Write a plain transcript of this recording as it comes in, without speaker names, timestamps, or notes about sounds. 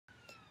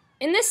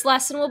In this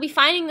lesson, we'll be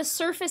finding the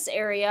surface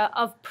area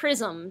of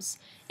prisms.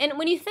 And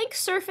when you think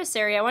surface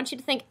area, I want you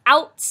to think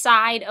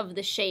outside of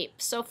the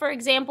shape. So for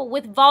example,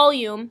 with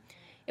volume,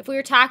 if we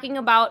were talking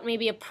about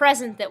maybe a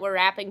present that we're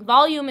wrapping,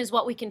 volume is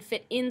what we can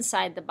fit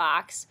inside the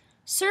box.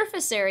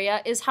 Surface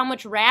area is how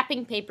much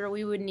wrapping paper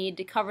we would need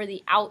to cover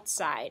the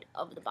outside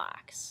of the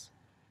box.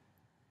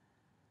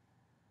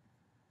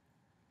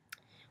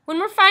 When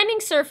we're finding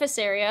surface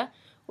area,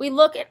 we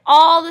look at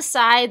all the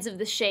sides of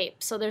the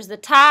shape. So there's the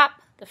top,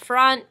 the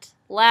front,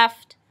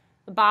 left,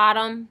 the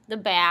bottom, the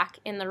back,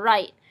 and the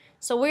right.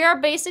 So we are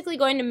basically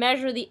going to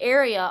measure the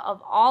area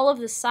of all of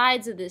the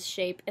sides of this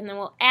shape, and then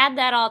we'll add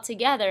that all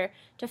together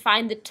to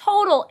find the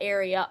total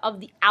area of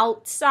the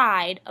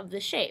outside of the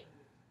shape.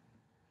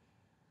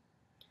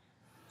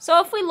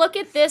 So if we look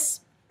at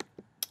this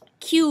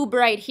cube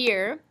right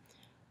here,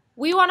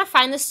 we want to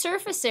find the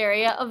surface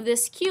area of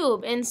this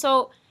cube. And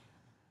so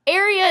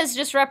area is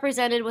just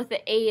represented with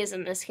the A's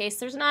in this case.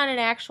 There's not an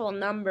actual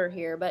number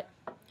here, but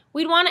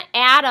we'd want to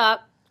add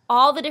up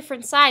all the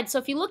different sides. So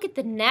if you look at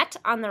the net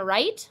on the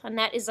right, a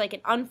net is like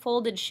an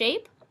unfolded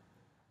shape.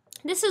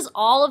 This is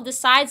all of the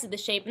sides of the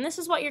shape, and this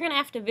is what you're going to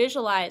have to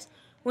visualize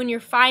when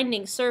you're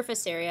finding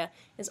surface area,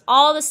 is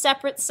all the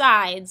separate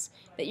sides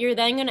that you're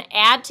then going to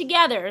add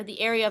together,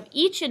 the area of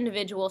each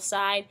individual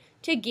side,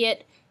 to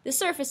get the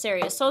surface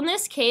area. So in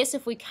this case,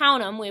 if we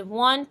count them, we have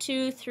 1,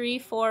 2, 3,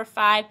 4,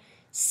 5,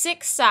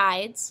 6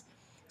 sides.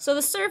 So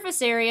the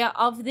surface area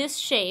of this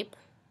shape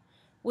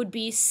would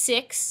be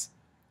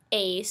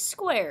 6a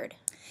squared.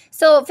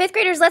 So 5th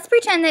graders, let's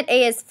pretend that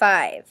a is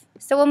 5.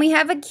 So when we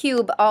have a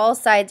cube, all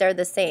sides are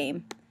the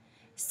same.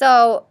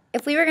 So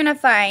if we were going to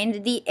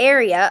find the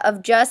area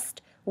of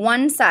just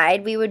one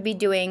side, we would be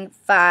doing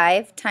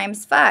 5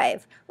 times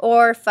 5,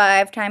 or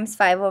 5 times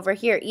 5 over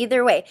here,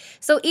 either way.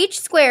 So each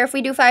square, if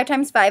we do 5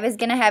 times 5, is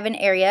going to have an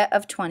area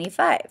of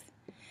 25.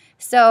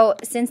 So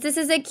since this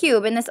is a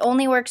cube, and this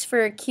only works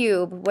for a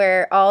cube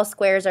where all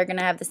squares are going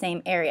to have the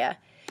same area,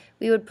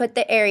 we would put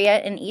the area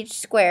in each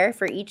square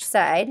for each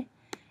side.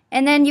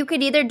 And then you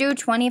could either do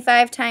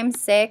 25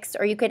 times 6,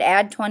 or you could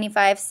add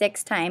 25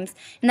 6 times.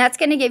 And that's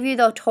going to give you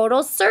the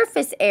total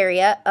surface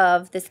area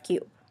of this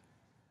cube.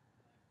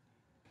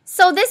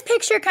 So this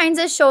picture kind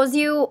of shows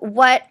you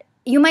what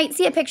you might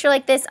see a picture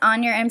like this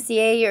on your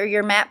MCA or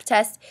your map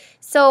test.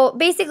 So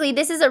basically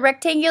this is a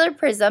rectangular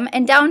prism,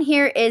 and down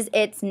here is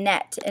its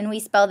net, and we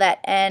spell that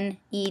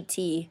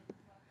N-E-T.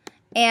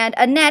 And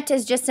a net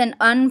is just an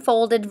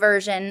unfolded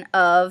version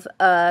of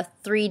a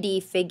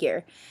 3D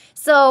figure.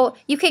 So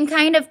you can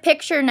kind of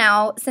picture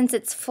now, since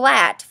it's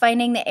flat,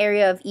 finding the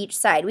area of each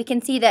side. We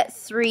can see that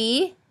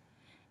 3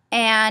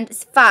 and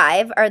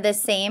 5 are the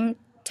same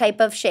type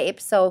of shape.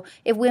 So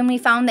when we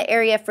found the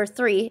area for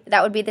 3,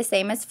 that would be the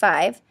same as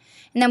 5.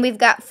 And then we've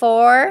got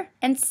 4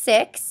 and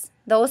 6.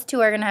 Those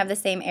two are going to have the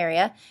same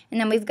area. And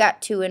then we've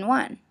got 2 and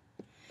 1.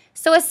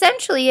 So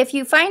essentially, if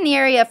you find the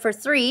area for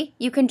 3,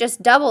 you can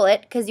just double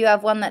it because you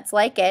have one that's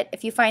like it.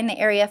 If you find the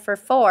area for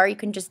 4, you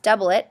can just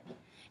double it.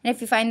 And if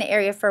you find the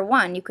area for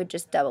 1, you could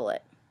just double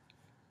it.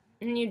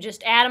 And you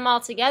just add them all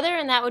together,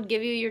 and that would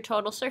give you your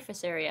total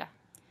surface area.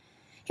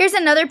 Here's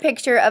another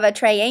picture of a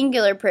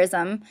triangular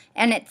prism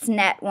and its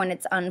net when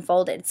it's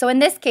unfolded. So in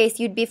this case,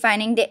 you'd be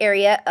finding the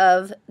area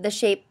of the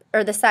shape,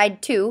 or the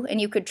side 2, and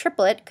you could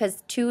triple it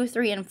because 2,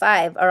 3, and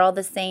 5 are all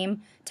the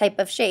same type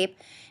of shape.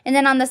 And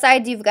then on the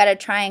sides, you've got a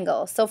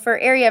triangle. So for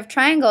area of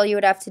triangle, you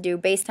would have to do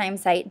base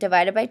times height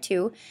divided by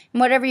 2. And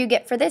whatever you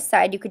get for this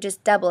side, you could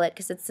just double it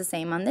because it's the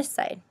same on this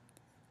side.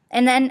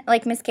 And then,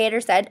 like Miss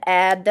Cater said,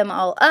 add them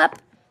all up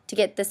to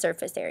get the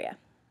surface area.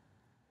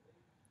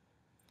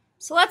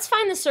 So let's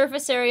find the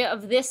surface area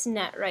of this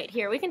net right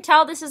here. We can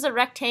tell this is a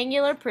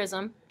rectangular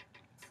prism,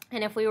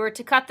 and if we were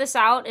to cut this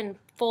out and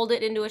fold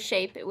it into a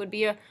shape, it would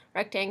be a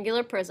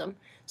rectangular prism.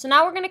 So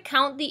now we're going to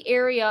count the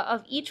area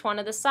of each one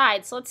of the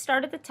sides. So let's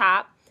start at the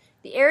top.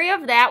 The area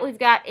of that, we've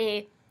got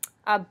a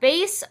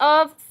base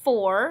of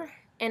 4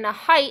 and a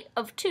height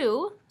of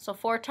 2. So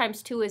 4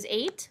 times 2 is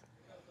 8.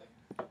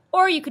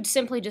 Or you could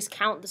simply just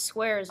count the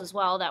squares as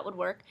well. That would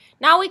work.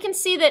 Now we can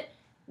see that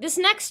this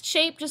next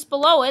shape just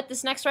below it,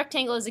 this next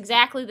rectangle, is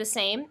exactly the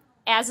same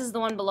as is the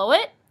one below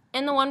it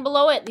and the one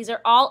below it. These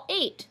are all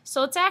 8.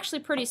 So it's actually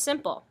pretty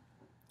simple.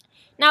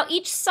 Now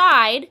each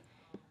side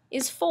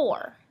is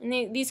 4.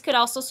 And these could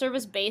also serve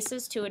as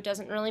bases too. It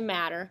doesn't really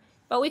matter.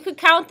 But we could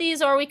count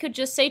these, or we could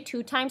just say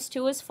 2 times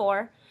 2 is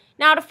 4.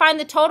 Now to find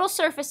the total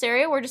surface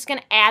area, we're just going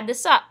to add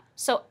this up.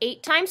 So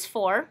 8 times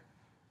 4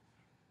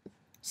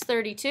 is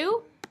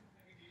 32.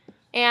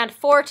 And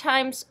 4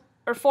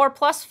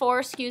 plus 4,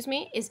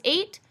 is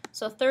 8.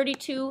 So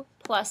 32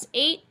 plus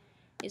 8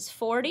 is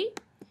 40.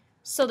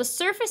 So the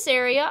surface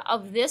area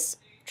of this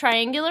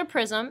triangular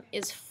prism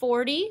is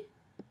 40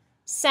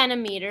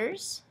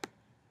 centimeters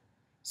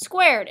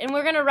squared. And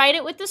we're going to write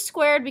it with the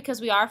squared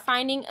because we are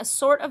finding a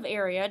sort of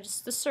area,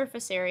 just the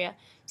surface area.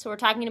 So we're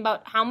talking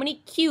about how many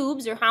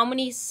cubes, or how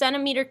many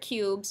centimeter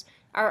cubes,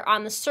 are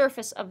on the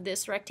surface of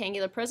this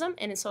rectangular prism.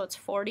 And so it's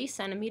 40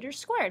 centimeters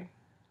squared.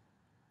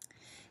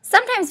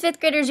 Sometimes fifth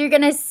graders, you're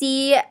going to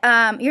see,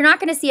 you're not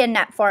going to see a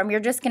net form. You're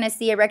just going to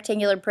see a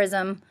rectangular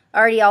prism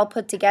already all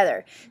put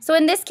together. So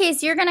in this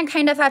case, you're going to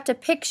kind of have to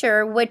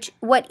picture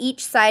what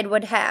each side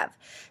would have.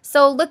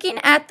 So looking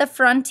at the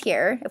front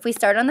here, if we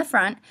start on the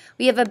front,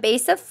 we have a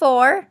base of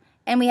 4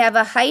 and we have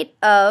a height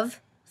of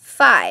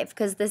 5,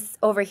 because this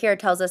over here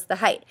tells us the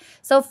height.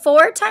 So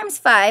 4 times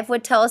 5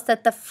 would tell us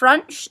that the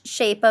front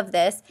shape of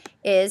this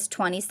is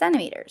 20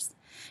 centimeters.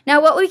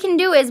 Now what we can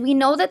do is we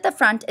know that the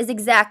front is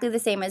exactly the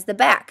same as the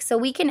back. So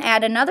we can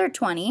add another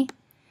 20.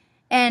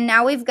 And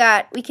now we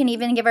can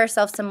even give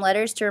ourselves some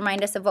letters to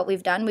remind us of what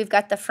we've done. We've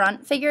got the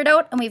front figured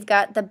out and we've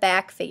got the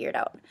back figured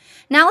out.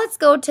 Now let's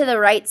go to the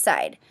right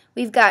side.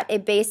 We've got a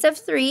base of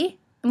 3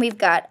 and we've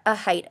got a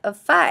height of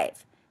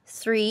 5.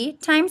 3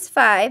 times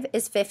 5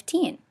 is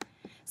 15.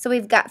 So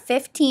we've got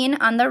 15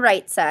 on the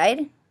right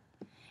side.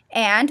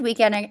 And we're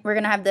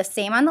going to have the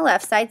same on the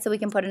left side, so we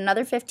can put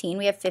another 15.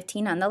 We have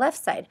 15 on the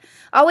left side.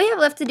 All we have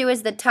left to do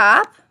is the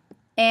top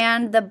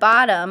and the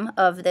bottom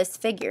of this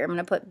figure. I'm going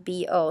to put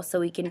BO so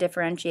we can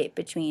differentiate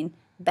between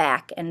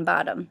back and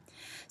bottom.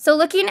 So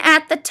looking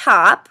at the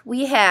top,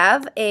 we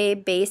have a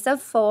base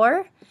of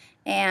 4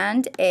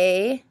 and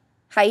a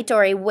height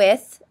or a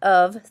width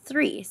of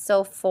 3.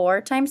 So 4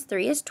 times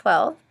 3 is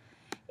 12.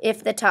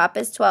 If the top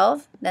is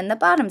 12, then the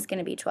bottom's going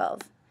to be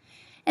 12.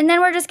 And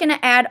then we're just going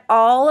to add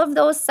all of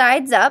those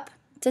sides up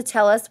to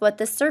tell us what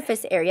the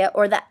surface area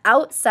or the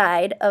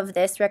outside of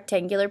this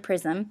rectangular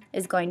prism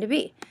is going to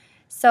be.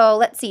 So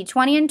let's see,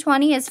 20 and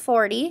 20 is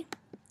 40,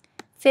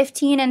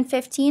 15 and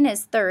 15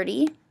 is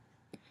 30,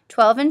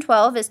 12 and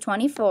 12 is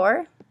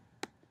 24,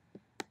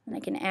 and I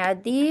can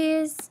add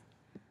these.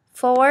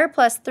 4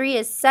 plus 3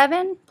 is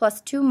 7, plus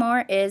 2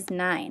 more is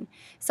 9.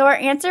 So our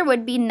answer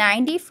would be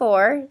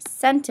 94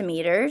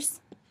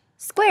 centimeters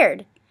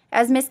squared.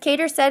 As Miss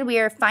Cater said, we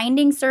are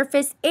finding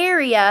surface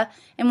area,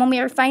 and when we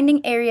are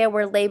finding area,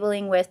 we're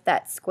labeling with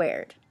that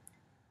squared.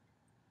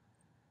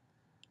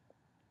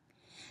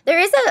 There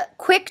is a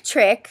quick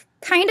trick,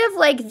 kind of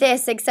like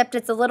this, except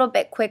it's a little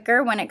bit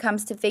quicker when it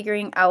comes to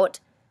figuring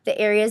out the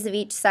areas of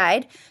each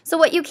side. So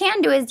what you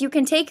can do is you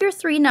can take your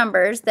 3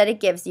 numbers that it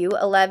gives you,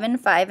 11,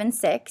 5, and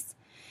 6.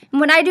 And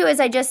what I do is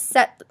I just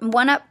set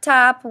one up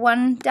top,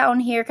 one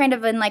down here, kind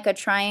of in like a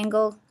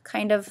triangle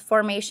kind of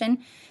formation.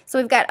 So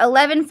we've got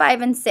 11,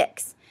 5, and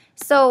 6.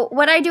 So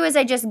what I do is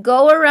I just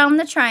go around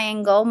the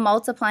triangle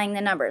multiplying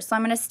the numbers. So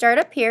I'm going to start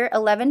up here.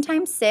 11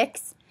 times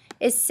 6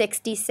 is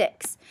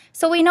 66.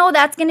 So we know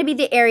that's going to be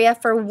the area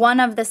for one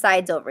of the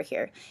sides over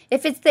here.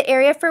 If it's the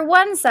area for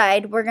one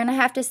side, we're going to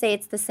have to say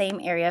it's the same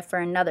area for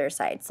another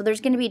side. So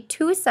there's going to be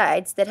 2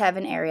 sides that have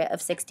an area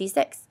of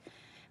 66.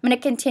 I'm going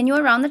to continue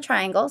around the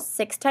triangle.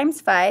 6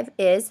 times 5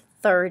 is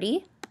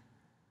 30.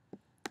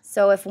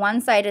 So if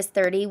one side is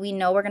 30, we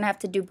know we're going to have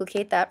to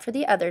duplicate that for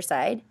the other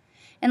side.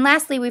 And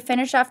lastly, we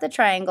finish off the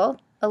triangle.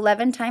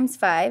 11 times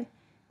 5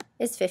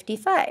 is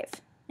 55.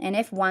 And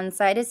if one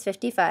side is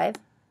 55,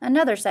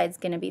 another side is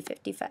going to be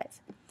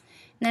 55.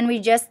 And then we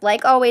just,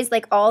 like always,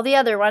 like all the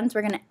other ones,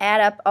 we're going to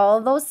add up all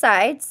of those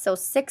sides. So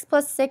 6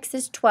 plus 6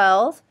 is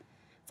 12.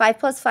 5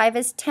 plus 5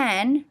 is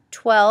 10.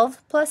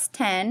 12 plus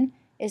 10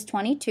 is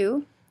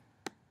 22.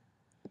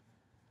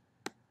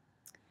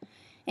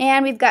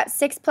 And we've got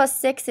 6 plus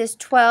 6 is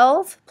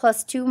 12,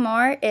 plus 2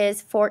 more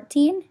is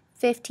 14,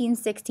 15,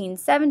 16,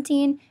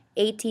 17,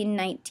 18,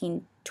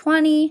 19,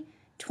 20.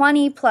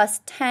 20 plus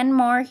 10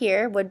 more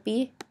here would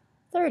be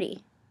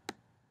 30.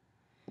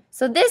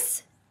 So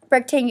this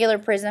rectangular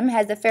prism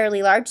has a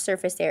fairly large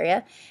surface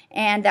area,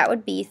 and that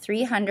would be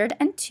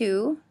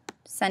 302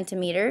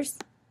 centimeters.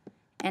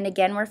 And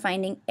again, we're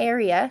finding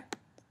area,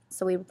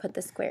 so we would put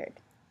the squared.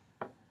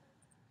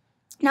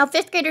 Now,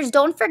 5th graders,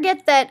 don't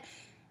forget that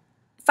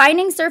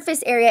finding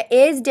surface area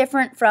is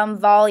different from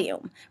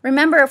volume.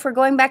 Remember, if we're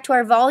going back to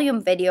our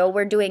volume video,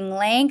 we're doing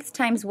length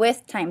times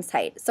width times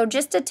height. So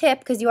just a tip,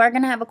 because you are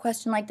going to have a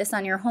question like this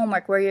on your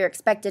homework where you're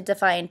expected to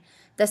find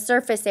the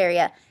surface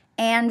area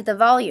and the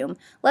volume.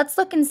 Let's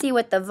look and see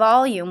what the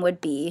volume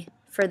would be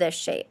for this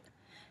shape.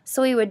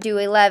 So we would do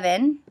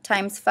 11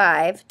 times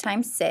 5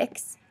 times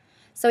 6.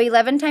 So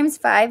 11 times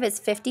 5 is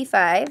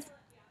 55,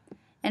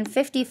 and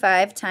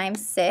 55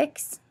 times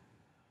 6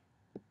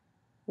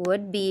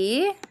 would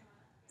be,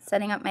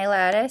 setting up my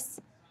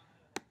lattice,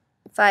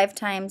 5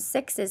 times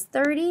 6 is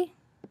 30,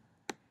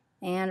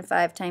 and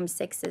 5 times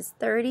 6 is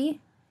 30,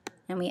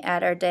 and we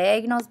add our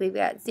diagonals. We've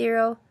got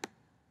 0,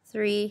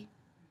 3,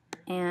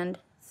 and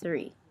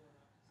 3.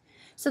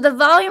 So the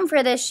volume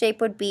for this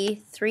shape would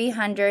be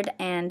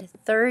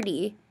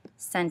 330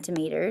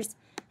 centimeters,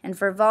 and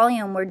for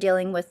volume we're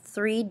dealing with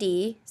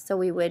 3D, so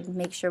we would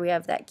make sure we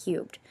have that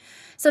cubed.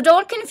 So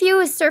don't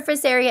confuse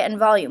surface area and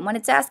volume. When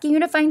it's asking you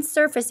to find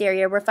surface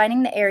area, we're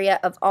finding the area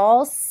of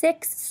all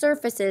 6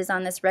 surfaces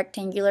on this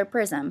rectangular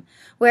prism,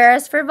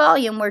 whereas for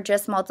volume, we're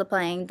just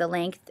multiplying the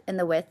length and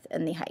the width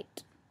and the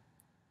height.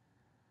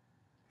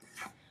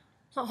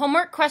 So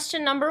homework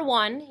question number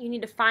 1, you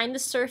need to find the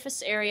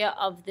surface area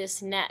of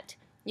this net.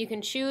 You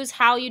can choose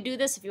how you do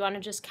this, if you want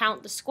to just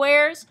count the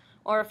squares,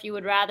 or if you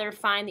would rather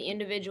find the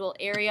individual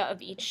area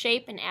of each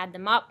shape and add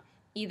them up,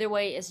 either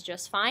way is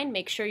just fine.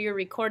 Make sure you're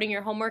recording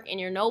your homework in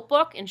your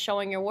notebook and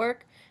showing your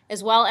work,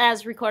 as well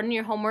as recording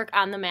your homework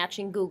on the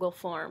matching Google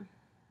form.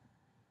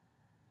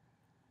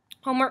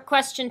 Homework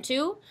question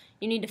 2,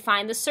 you need to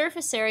find the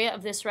surface area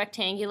of this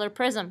rectangular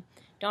prism.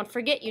 Don't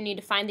forget, you need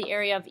to find the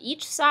area of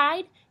each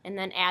side and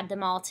then add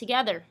them all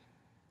together.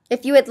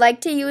 If you would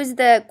like to use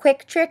the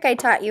quick trick I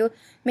taught you,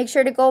 make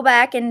sure to go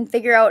back and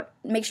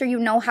make sure you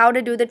know how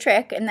to do the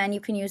trick, and then you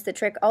can use the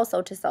trick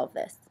also to solve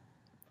this.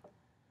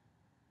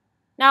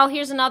 Now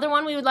here's another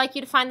one we would like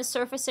you to find the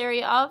surface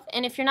area of,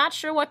 and if you're not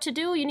sure what to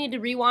do, you need to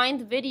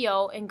rewind the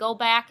video and go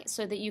back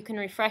so that you can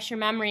refresh your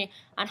memory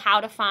on how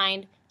to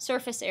find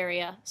surface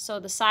area. So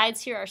the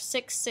sides here are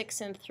 6,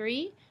 6, and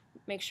 3.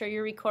 Make sure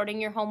you're recording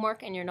your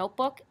homework in your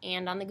notebook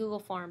and on the Google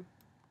form.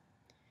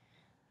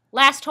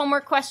 Last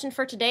homework question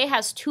for today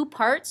has 2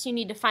 parts. You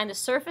need to find the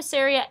surface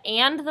area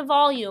and the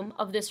volume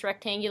of this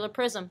rectangular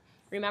prism.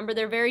 Remember,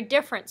 they're very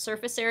different.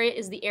 Surface area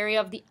is the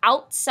area of the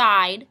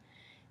outside.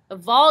 The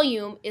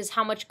volume is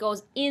how much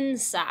goes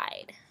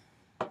inside.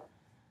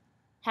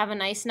 Have a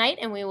nice night,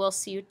 and we will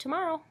see you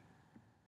tomorrow.